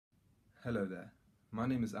Hello there, my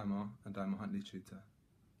name is Ammar and I'm a Huntley Tutor.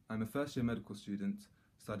 I'm a first year medical student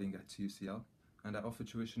studying at UCL and I offer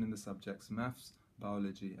tuition in the subjects Maths,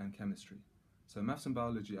 Biology and Chemistry. So Maths and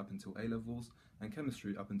Biology up until A levels and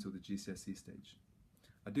Chemistry up until the GCSE stage.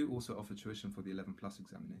 I do also offer tuition for the 11+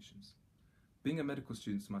 examinations. Being a medical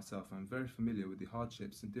student myself, I'm very familiar with the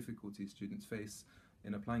hardships and difficulties students face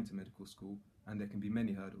in applying to medical school, and there can be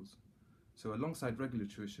many hurdles. So alongside regular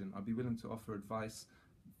tuition, I'll be willing to offer advice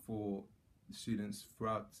for students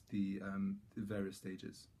throughout the various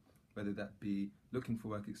stages, whether that be looking for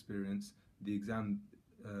work experience, the exam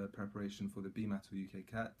preparation for the BMAT or UK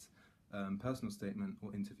CAT, personal statement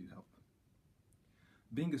or interview help.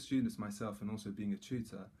 Being a student myself and also being a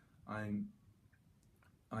tutor,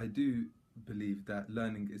 I do believe that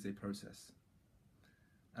learning is a process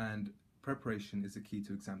and preparation is the key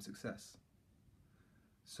to exam success.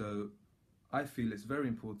 So I feel it's very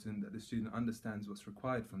important that the student understands what's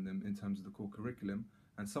required from them in terms of the core curriculum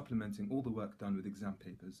and supplementing all the work done with exam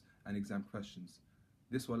papers and exam questions.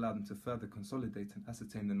 This will allow them to further consolidate and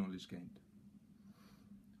ascertain the knowledge gained.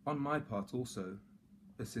 On my part also,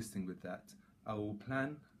 assisting with that, I will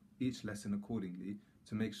plan each lesson accordingly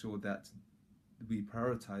to make sure that we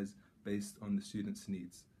prioritize based on the student's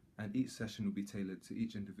needs, and each session will be tailored to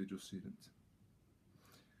each individual student.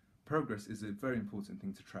 Progress is a very important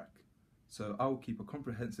thing to track. So I will keep a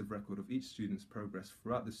comprehensive record of each student's progress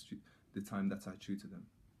throughout the time that I tutor them.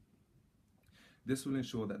 This will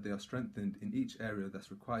ensure that they are strengthened in each area that's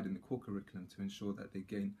required in the core curriculum to ensure that they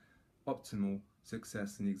gain optimal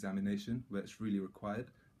success in the examination where it's really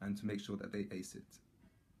required and to make sure that they ace it.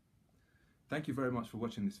 Thank you very much for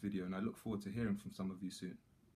watching this video and I look forward to hearing from some of you soon.